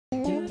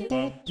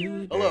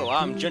Hello,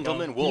 I'm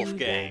Gentleman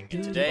Wolfgang,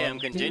 and today I'm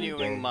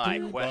continuing my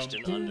quest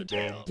in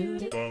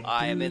Undertale.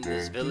 I am in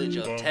this village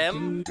of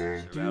Tem,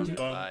 surrounded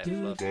by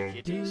fluffy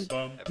kitties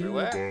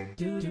everywhere,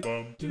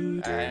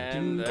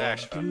 and I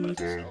actually found a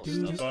place to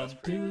sell stuff, so that's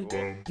pretty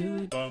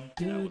cool. That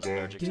was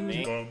allergic to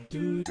me.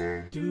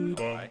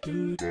 Why?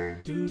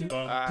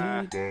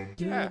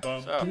 Yeah,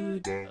 so,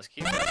 let's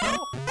keep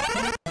that.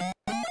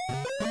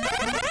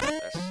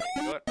 Let's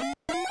see, what? I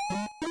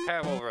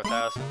have over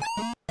 1,000.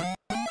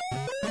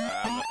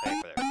 I'm gonna pay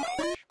for their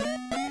college.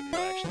 Maybe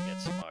they'll actually get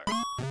smart.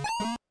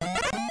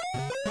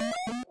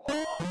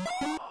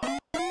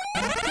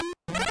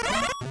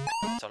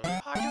 That's a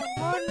lot of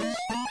ones.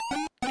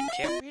 And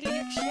Tim really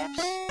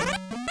accepts.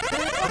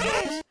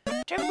 Okay,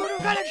 Tim, go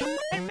to college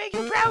and make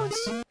you proud.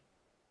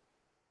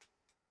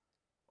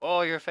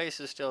 Oh, your face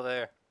is still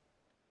there.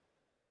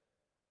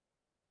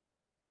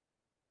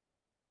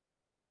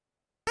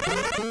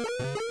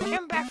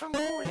 Tim back from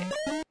schooling.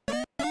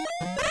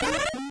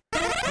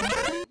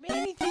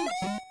 Many things.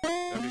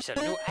 Going to sell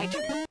a new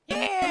item.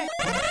 Yeah!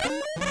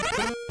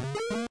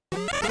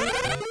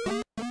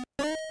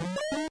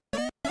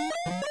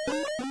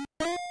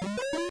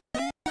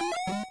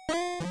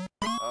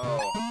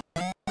 Oh.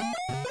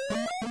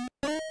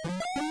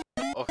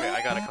 Okay,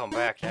 I gotta come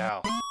back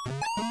now.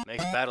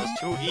 Makes battles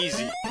too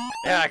easy.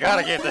 Yeah, I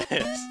gotta get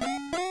this.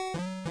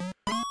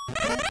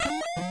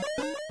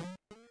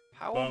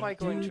 How am I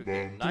going to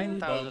get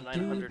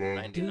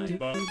 9,999?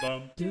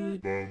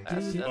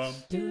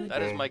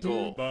 That is my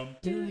goal.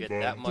 Get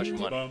that much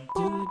money.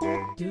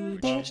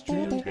 Which is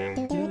Tree of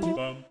Ten.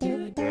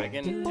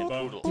 Dragon and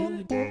Poodle.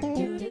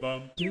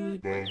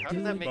 Wait, how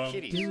did that make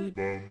kitties?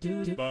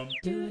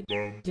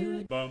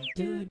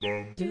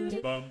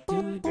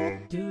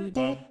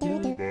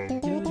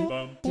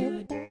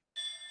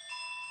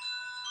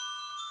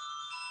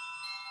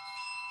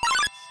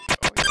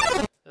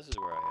 This is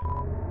where I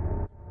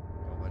am.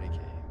 Nobody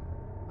came.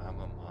 I'm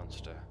a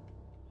monster.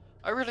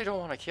 I really don't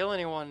want to kill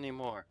anyone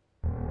anymore.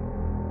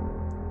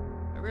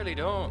 I really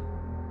don't.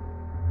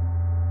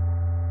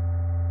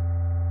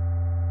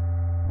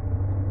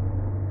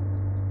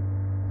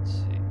 Let's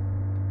see.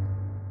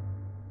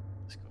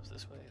 This goes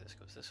this way, this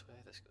goes this way,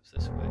 this goes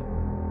this way.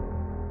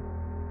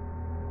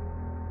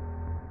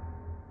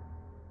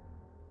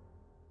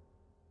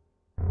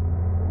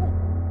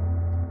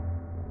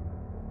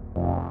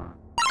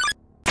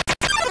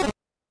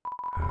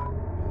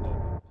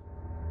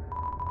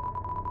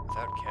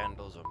 Without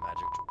candles or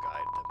magic to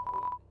guide them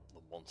home,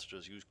 the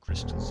monsters use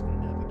crystals to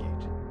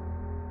navigate.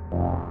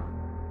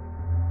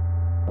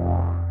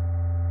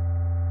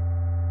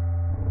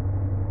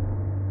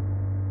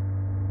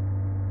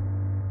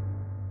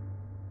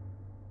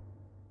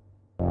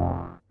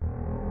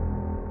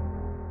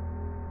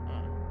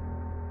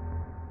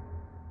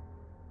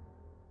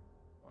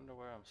 Wonder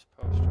where I'm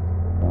supposed to go.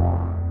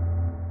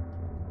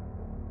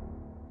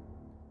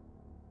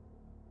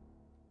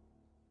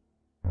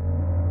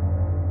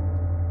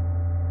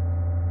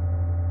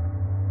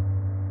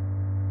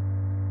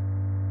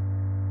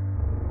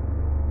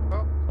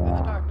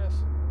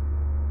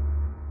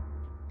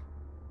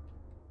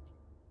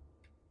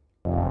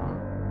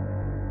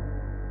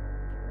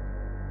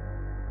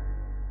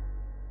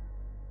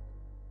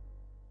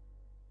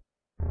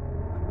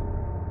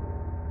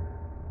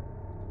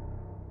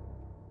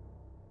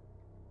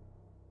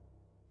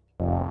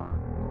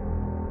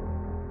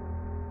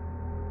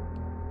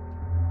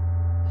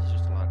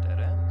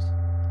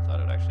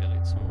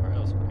 Somewhere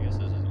else, but I guess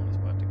this is the only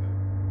spot to go.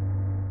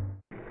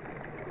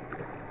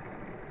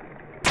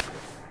 I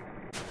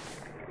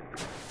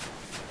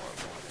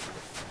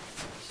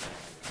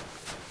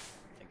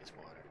think it's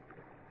water.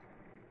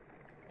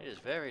 It is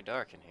very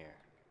dark in here.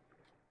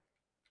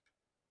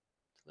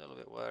 It's a little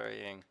bit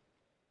worrying.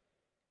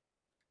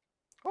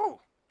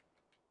 Oh!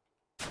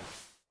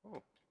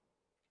 Oh.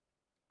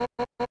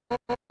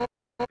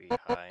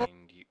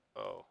 Behind you.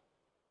 Oh.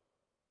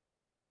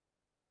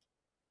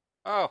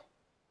 Oh!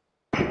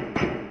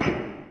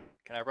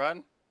 Can I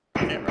run?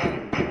 I can't run.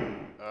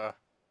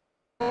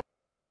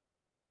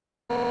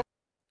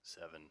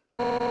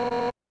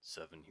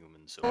 Seven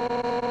human souls.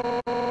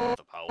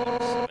 The power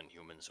of 7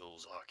 human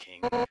souls are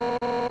king.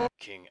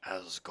 King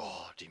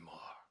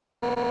Asgardimar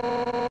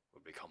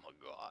will become a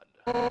god.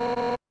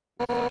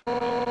 With that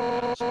power,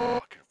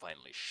 Asgard can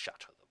finally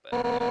shatter the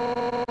bed.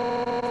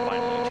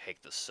 Finally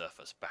take the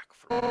surface back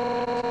from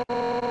humanity.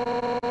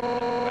 Give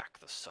them back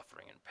the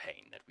suffering and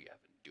pain that we have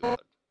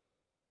endured.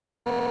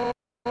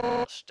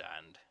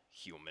 Understand,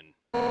 human.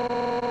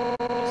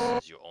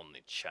 This is your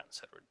only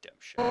chance at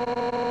redemption.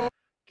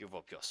 Give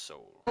up your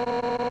soul.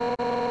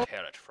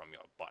 Tear it from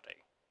your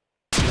body.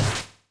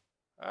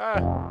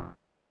 Ah!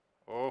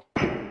 Oh.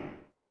 Do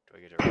I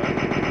get to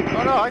run?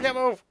 Oh no, I can't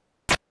move!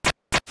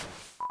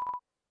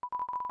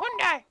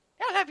 UNDYNE!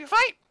 I'll help you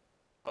fight!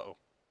 Uh-oh.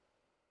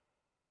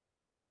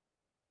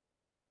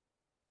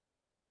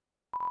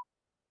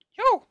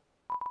 Yo!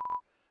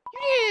 You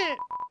did it!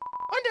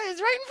 UNDYNE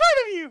is right in front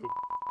of you!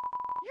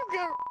 You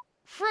got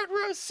front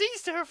row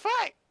seats to her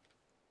fight!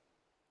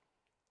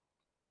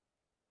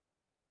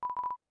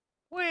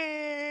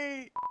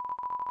 Wait!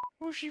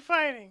 Who's she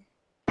fighting?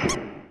 Hey!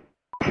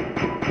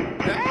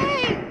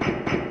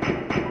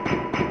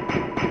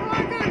 You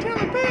aren't gonna tell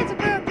the fans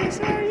about this,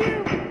 are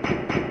you?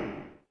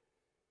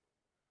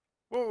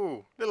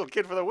 Whoa! Little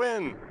kid for the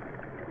win!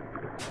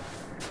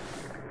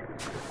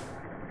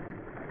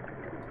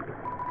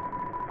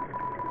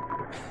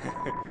 You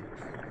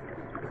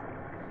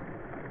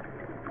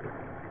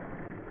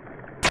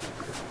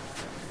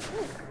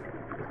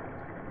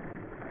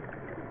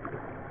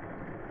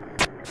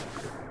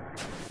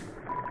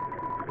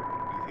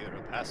hear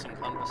a passing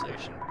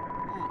conversation.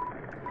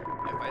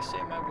 If I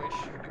say my wish,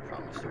 you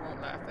promise you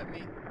won't laugh at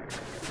me?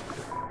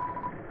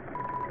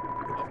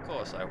 Of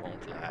course I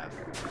won't laugh.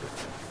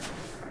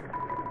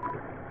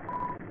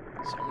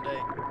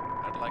 Someday,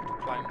 I'd like to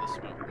climb this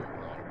mountain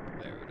we're all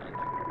buried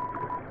under.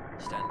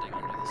 Standing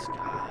under the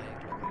sky,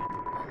 looking at the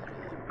world all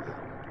around.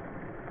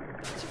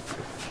 That's my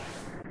wish.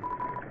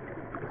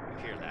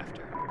 You hear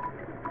laughter.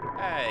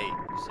 Hey,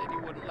 you said you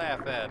wouldn't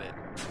laugh at it.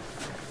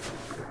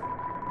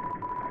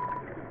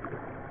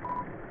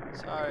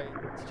 Sorry,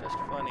 it's just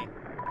funny.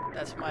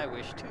 That's my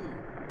wish too.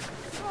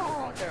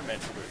 Oh, they're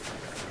meant for each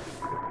other.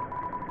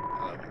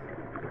 However,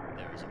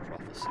 there is a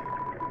prophecy.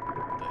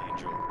 The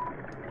angel,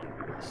 the one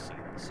who has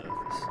seen the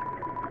surface,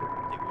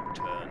 they would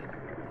turn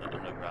and the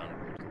underground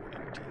would go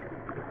empty.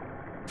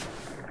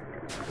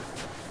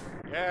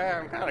 Yeah,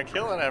 I'm kind of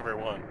killing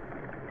everyone.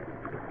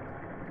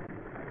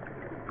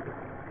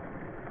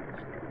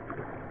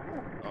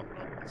 Ooh. Oh,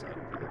 no, that's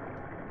not good.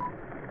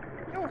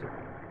 No.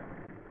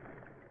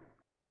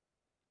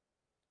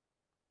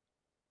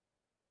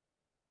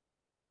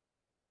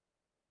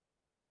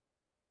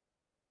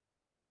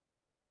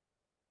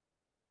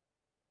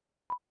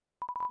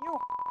 Yo,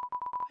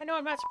 I know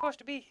I'm not supposed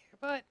to be here,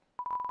 but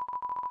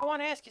I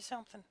want to ask you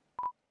something.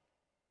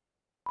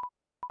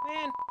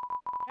 Man,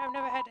 I've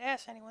never had to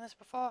ask anyone this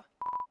before.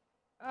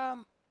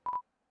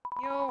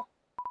 Yo,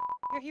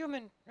 you're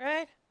human,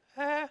 right?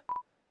 Man,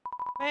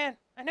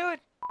 I knew it.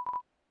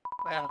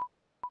 Well,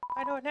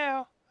 I know it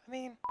now. I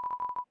mean,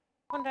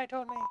 one guy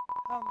told me,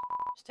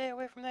 stay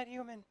away from that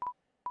human.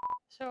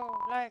 So,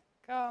 like,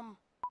 I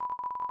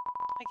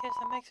guess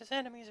that makes us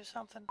enemies or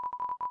something.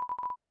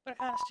 But I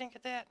kinda stink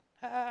at that.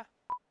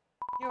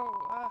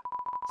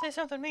 Say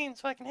something mean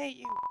so I can hate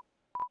you.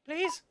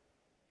 Please?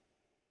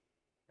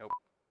 Nope.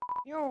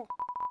 Yo,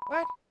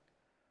 what?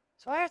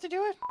 So I have to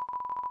do it?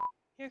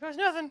 Here goes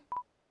nothing.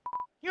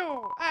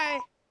 Yo,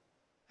 I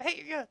hate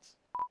your guts.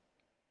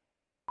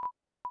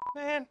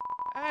 Man,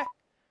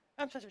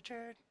 I'm such a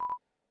turd.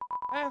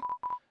 I'm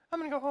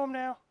gonna go home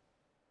now.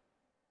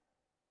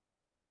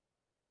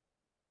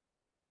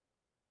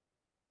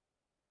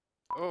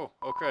 Oh,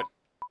 good.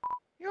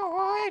 Yo,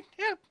 wait,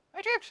 help,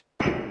 I tripped.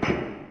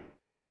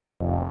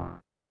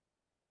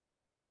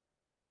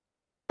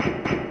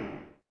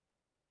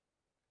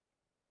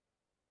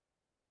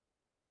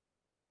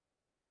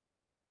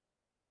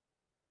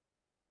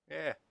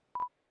 Yeah.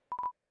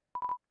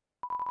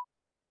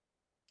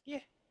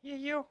 Yeah,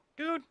 yo,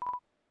 dude.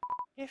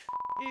 If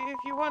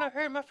you wanna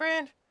hurt my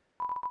friend,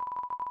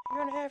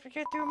 you're gonna have to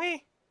get through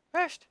me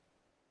first.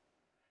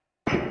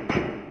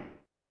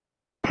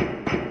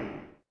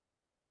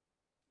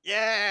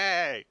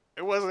 Yay!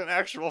 It wasn't an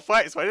actual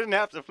fight, so I didn't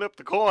have to flip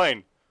the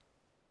coin.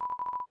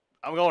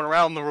 I'm going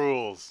around the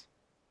rules.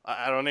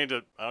 I don't need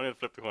to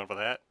flip the coin for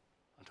that.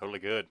 I'm totally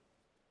good.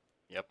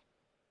 Yep.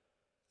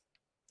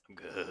 I'm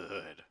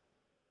good.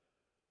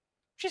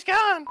 She's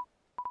gone.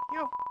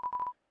 Yo,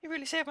 you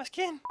really saved my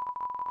skin.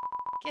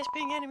 Guess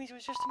being enemies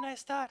was just a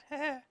nice thought.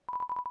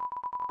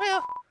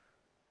 Well,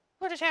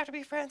 we'll just have to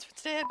be friends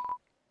instead.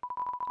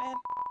 Man,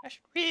 I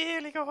should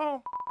really go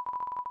home.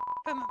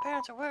 But my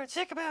parents are worried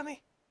sick about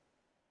me.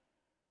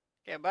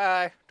 Okay,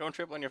 bye. Don't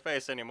trip on your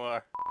face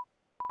anymore.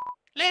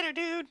 Later,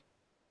 dude.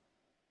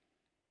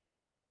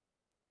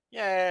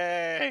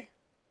 Yay!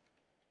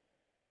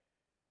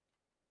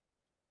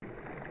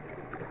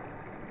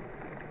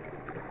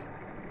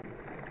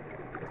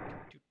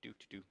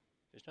 Do.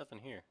 There's nothing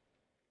here. Are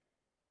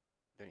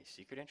there any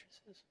secret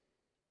entrances?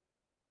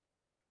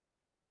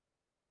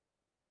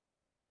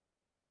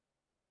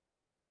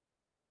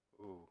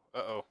 Ooh,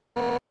 uh-oh.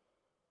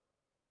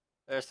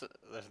 There's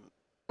seven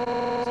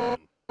souls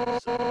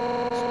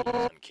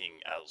and King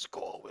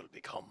Asgore will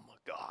become a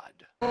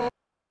god.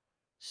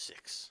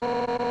 6.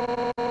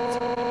 That's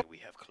how many we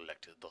have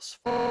collected thus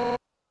far.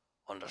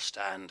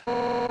 Understand?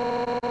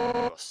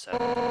 Your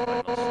 7th and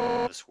final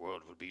soul, this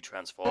world will be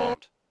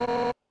transformed.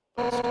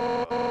 But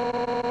still,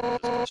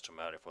 it is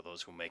customary for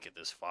those who make it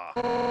this far.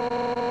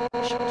 I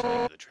shall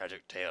tell you the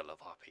tragic tale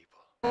of our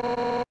people.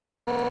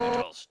 It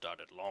all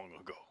started long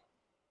ago.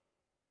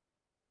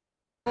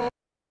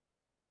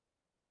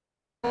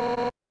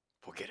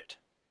 Forget it.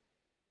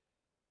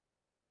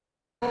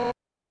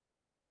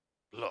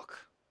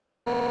 Look.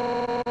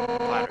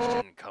 Pirates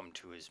didn't come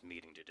to his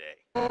meeting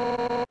today.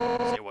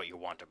 Say what you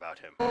want about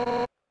him.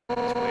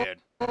 He's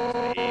weird, he's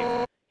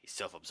naive, he's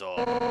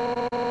self-absorbed.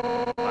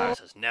 Pirates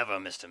has never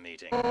missed a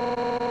meeting.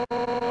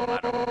 No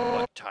matter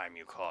what time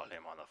you call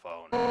him on the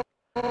phone.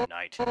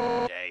 night,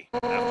 day,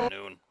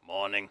 afternoon,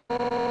 morning.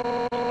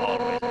 He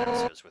always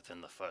answers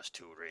within the first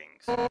 2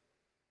 rings.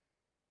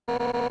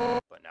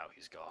 But now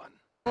he's gone.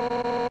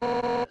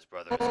 His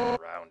brother isn't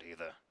around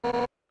either.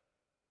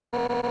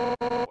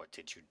 What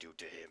did you do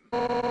to him?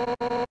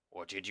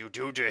 What did you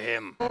do to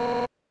him?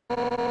 Myers,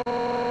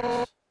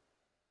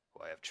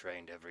 who I have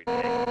trained every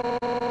day.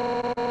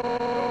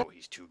 I know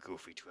he's too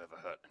goofy to ever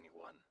hurt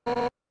anyone.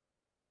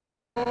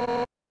 Go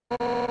ahead.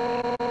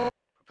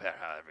 Prepare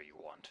however you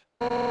want.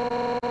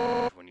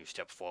 But when you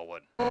step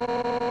forward,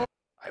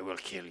 I will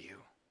kill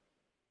you.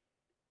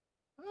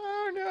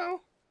 Oh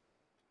no.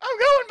 I'm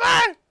going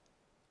back!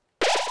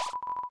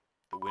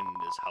 The wind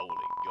is howling.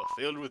 You're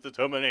filled with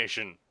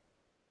determination.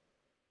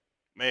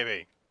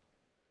 Maybe.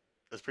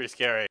 That's pretty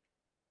scary.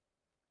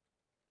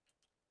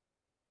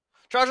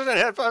 Charge it in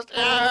head first.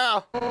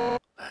 Yeah!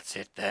 That's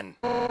it then.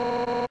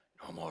 No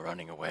more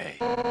running away.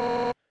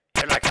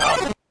 Here I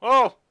come.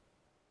 Oh!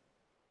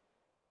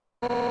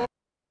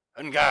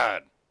 On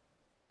guard.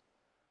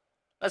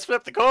 Let's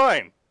flip the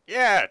coin.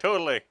 Yeah,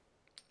 totally.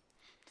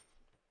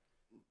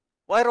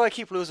 Why do I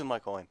keep losing my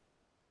coin?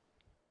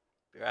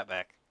 Be right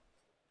back.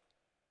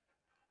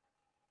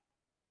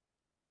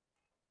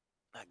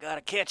 I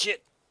gotta catch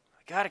it. I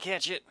gotta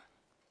catch it.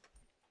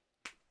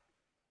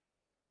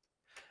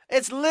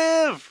 It's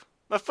Liv!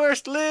 My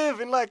first Liv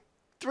in like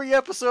 3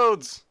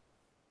 episodes.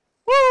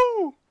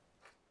 Woo!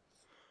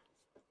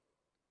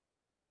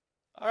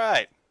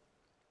 Alright.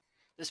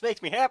 This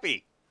makes me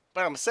happy.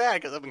 But I'm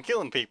sad because I've been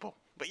killing people.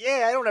 But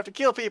yeah, I don't have to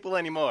kill people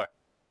anymore.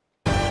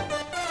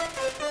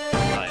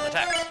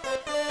 Attacks.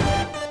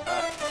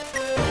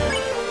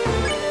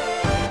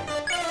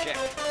 Check.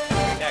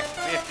 Attack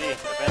 50,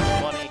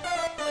 defense 20.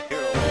 The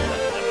hero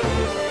has never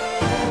used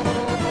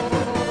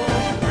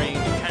range,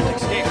 you can't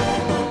escape.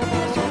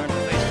 Unless you learn to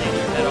face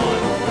danger head on.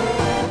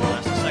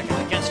 Last a second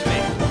against me.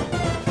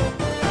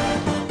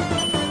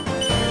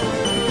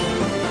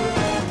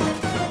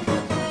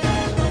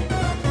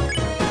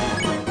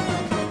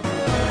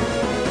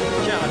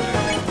 Challenger.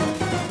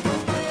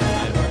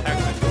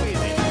 Attacks are too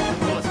easy.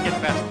 Well, let's get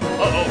fast.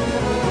 Uh-oh.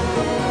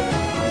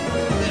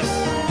 This.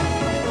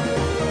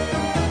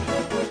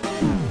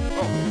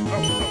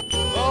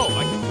 Oh,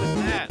 I can flip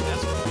that.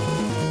 That's cool.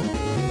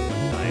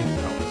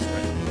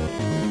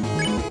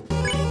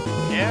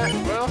 Yeah,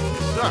 well,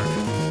 you suck.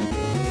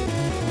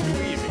 Too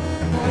easy.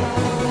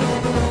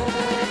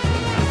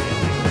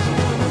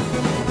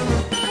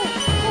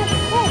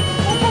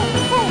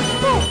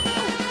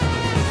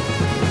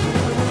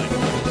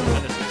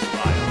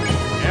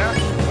 Yeah,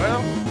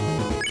 well,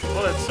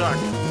 it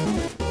sucked.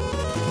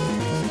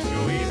 So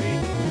easy.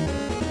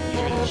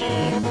 Easier than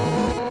cheese.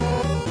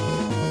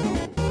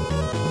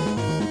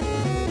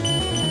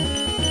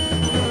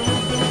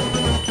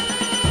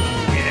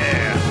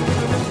 Yeah.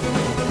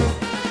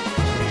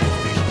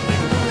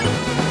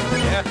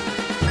 Yeah.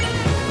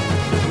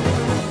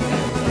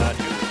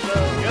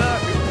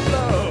 Too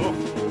slow.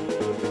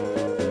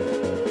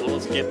 Well,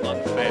 let's get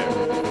unfair.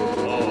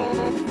 Oh.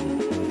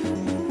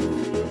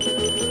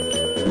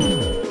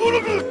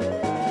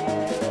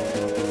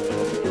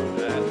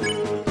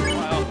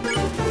 Well,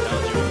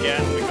 challenge you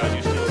again because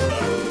you still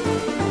suck.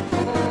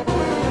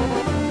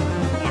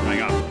 Oh my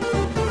god.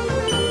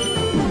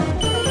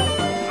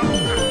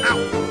 Ow!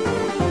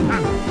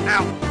 Ow!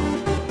 Ow!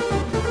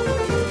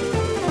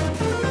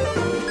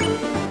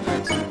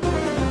 Hurts.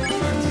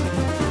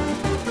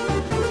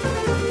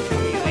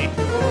 Too easy.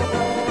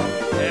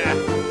 Yeah.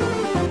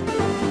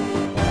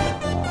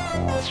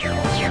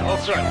 Oh,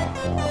 good.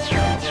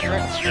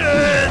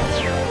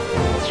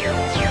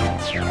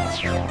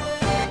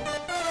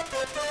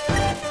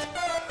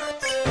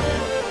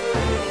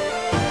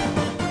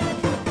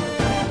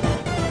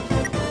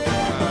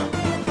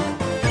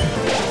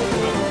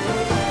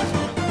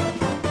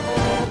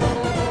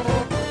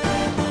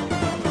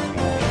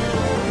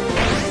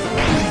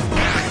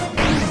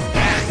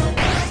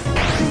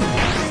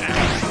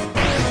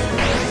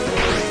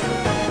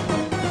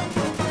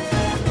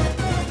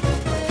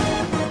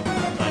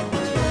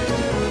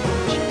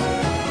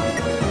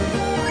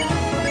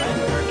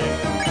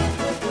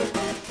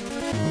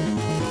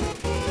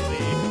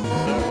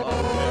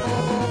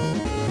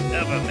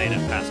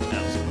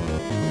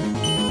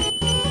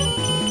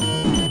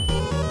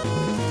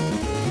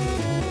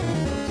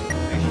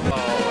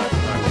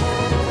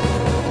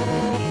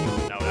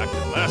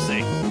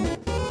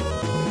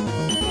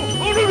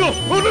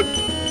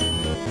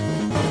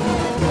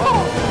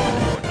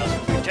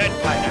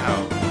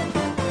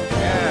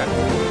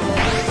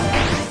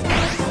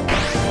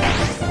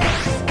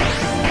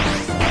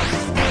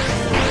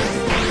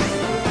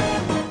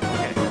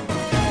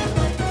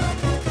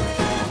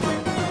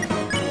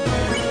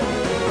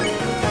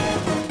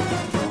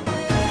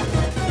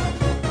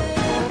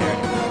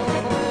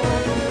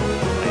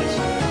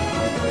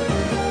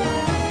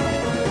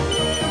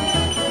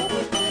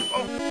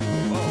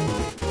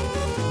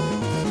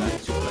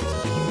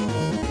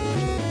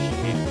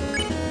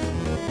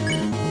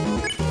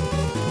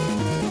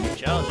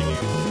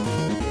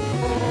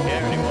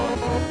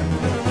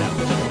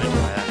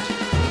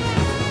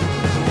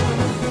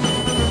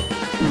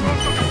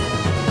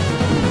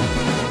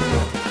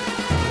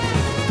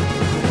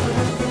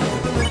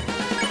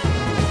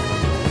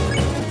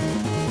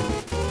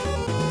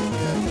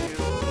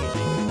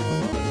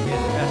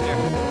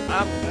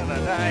 I'm gonna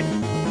die.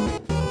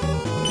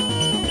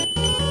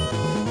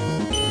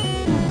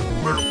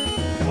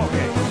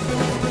 Okay.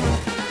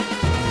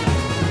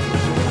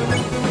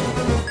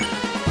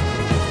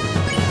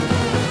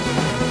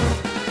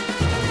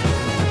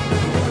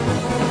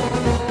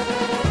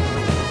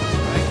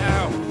 Right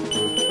now.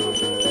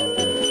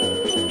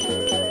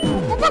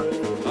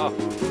 Oh.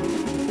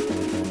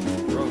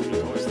 Rose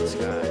towards the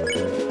sky.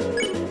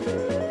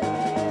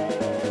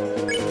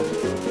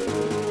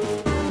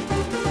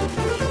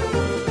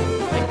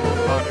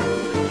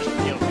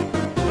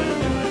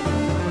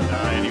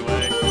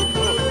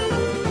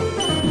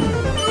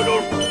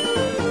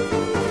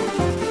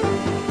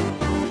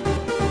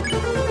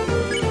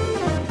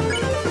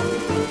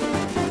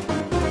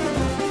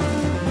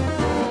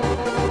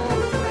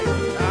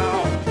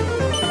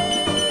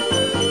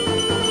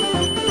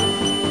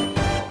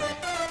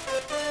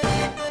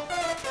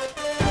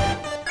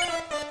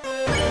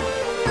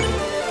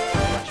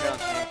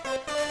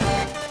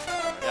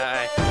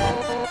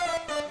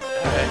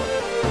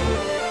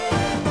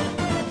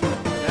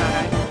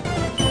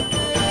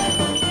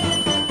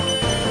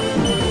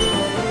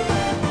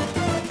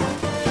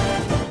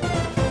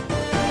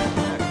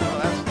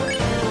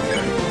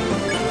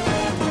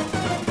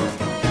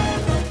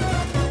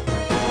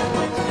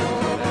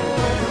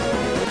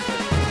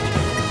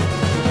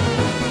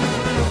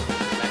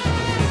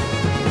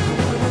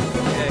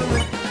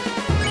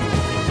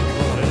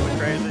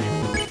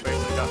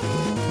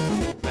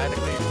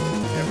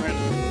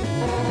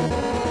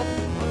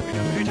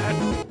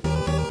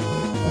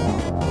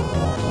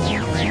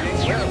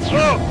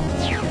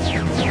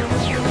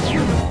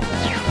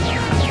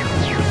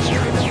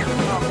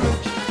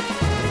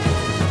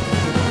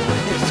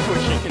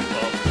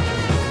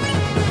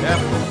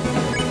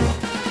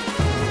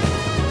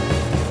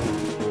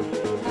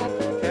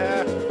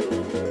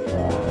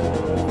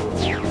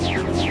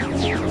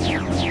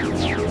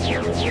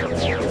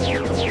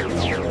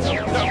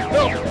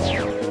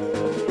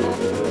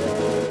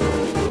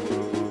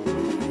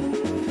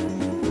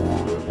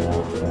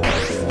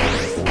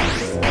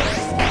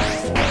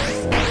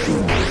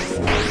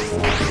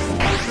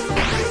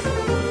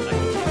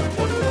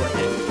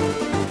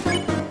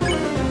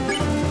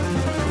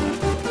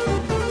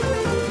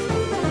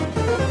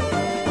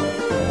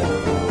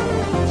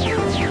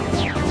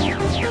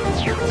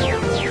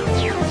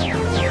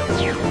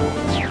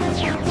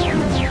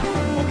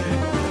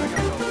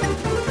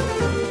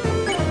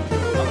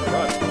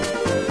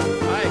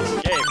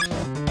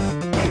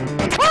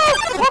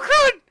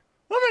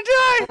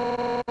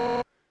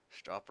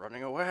 Stop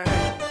running away.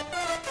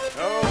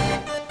 No.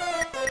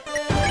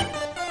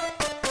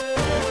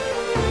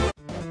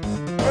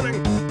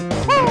 Running.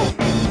 Woo!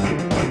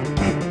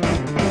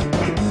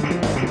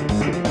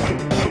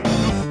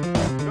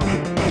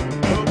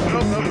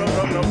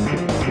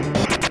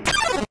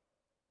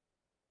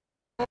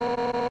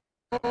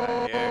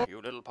 Back here,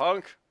 you little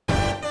punk.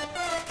 Don't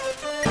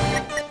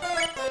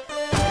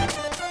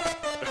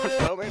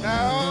slow me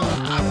down.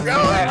 I'm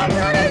going. I'm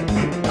running.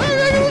 I'm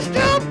not gonna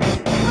stop.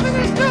 Nothing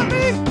gonna stop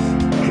me.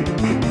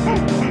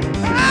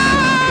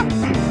 Ah!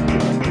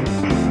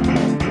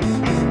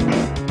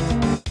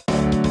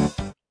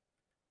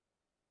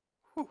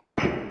 Whew.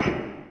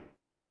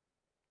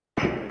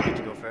 Need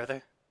to go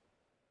further.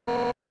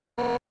 I'm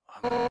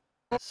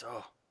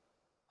so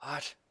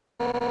hot.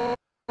 I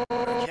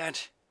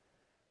can't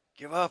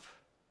give up.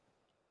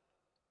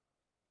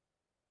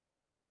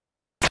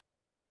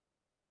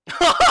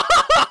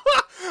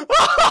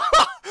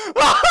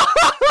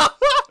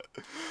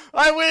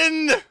 I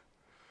win!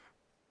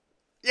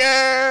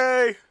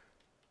 Yay!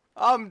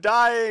 I'm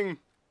dying.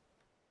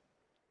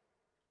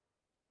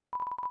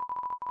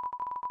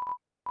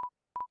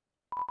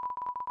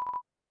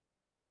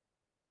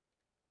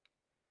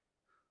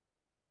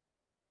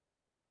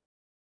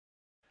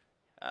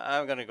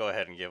 I'm gonna go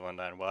ahead and give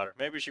Undyne water.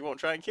 Maybe she won't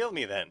try and kill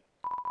me then.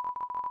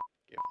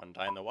 Give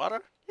Undyne the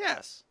water?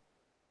 Yes.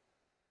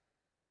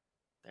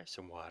 There's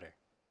some water.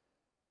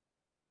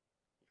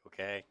 You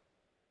okay?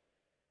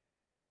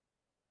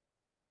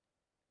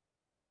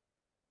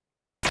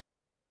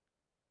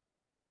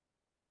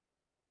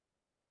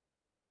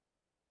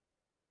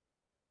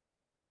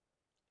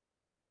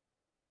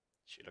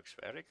 She looks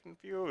very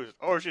confused.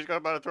 Oh, she's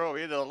about to throw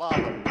me into the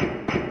lava.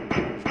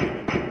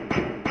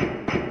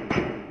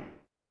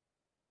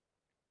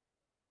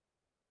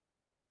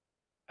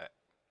 Do I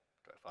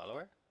follow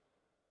her?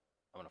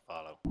 I'm gonna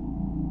follow.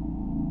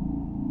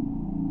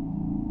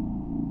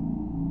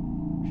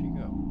 Where'd she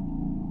go?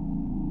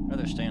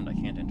 Another stand I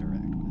can't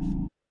interact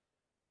with.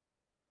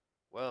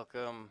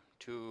 Welcome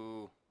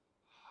to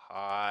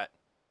Hot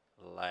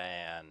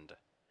Land.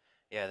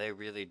 Yeah, they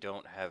really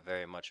don't have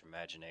very much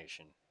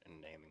imagination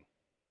in naming.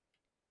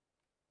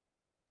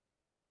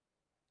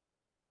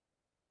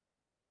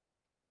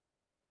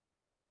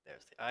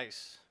 There's the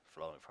ice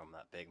flowing from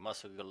that big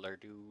muscular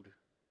dude.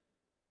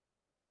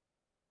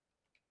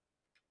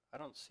 I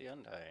don't see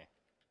Undyne.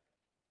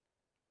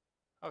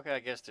 Okay, I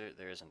guess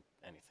there isn't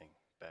anything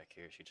back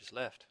here. She just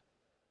left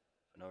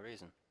for no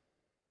reason.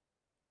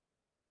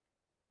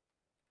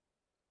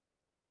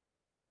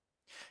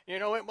 You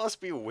know, it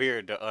must be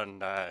weird to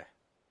undie.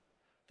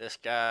 This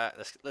guy,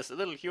 this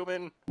little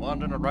human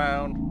wandering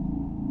around,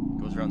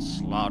 goes around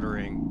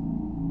slaughtering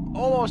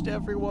almost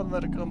everyone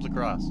that it comes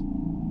across.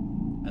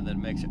 And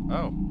then makes it,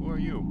 oh, who are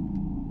you?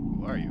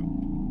 Who are you?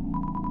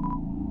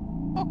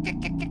 Oh,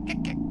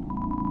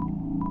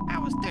 I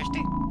was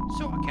thirsty,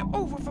 so I came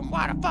over from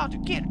Waterfall to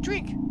get a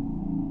drink. It's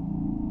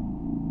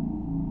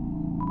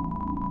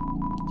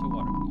a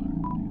water cooler.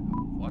 Do you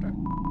have water?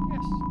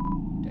 Yes.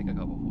 Take a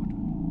cup of water.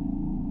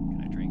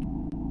 Can I drink?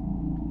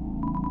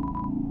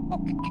 Oh,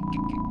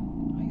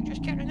 are you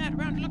just carrying that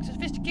around to look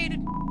sophisticated?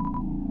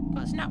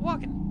 Well, it's not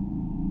walking.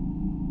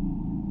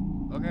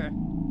 Okay.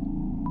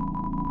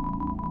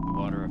 The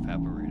water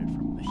evaporated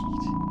from the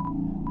heat.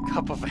 The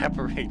cup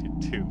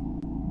evaporated too.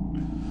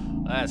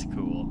 That's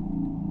cool.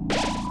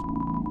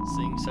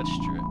 Seeing such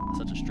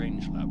a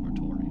strange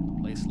laboratory in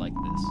a place like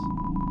this,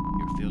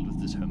 you're filled with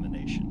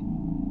determination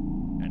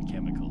and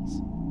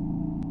chemicals.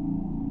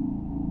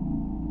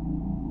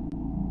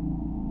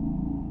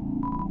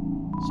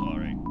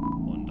 Sorry,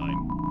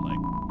 UNDYNE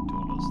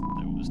told us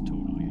there was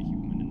totally a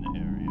human in the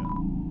area.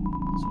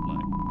 So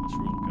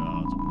patrol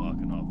guards are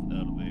blocking off the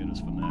elevators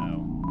for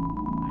now.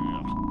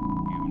 Yeah,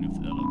 even if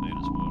the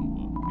elevators aren't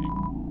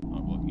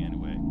working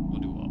anyway, we'll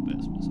do our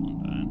best, Miss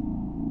UNDYNE.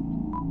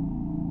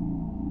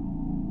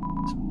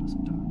 This one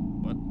doesn't talk.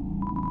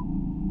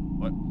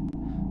 What?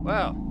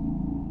 Well,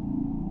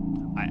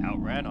 I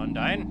outran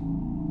UNDYNE.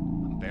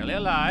 I'm barely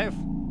alive.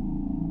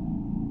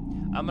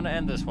 I'm gonna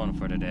end this one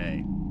for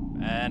today,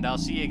 and I'll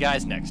see you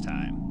guys next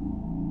time.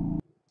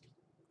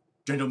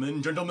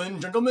 Gentlemen, Wolfgang,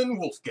 gentlemen,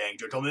 Wolfgang,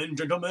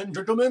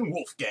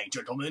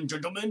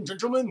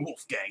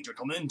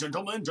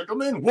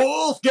 Wolfgang,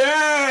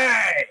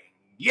 Wolfgang!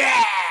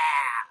 Yeah!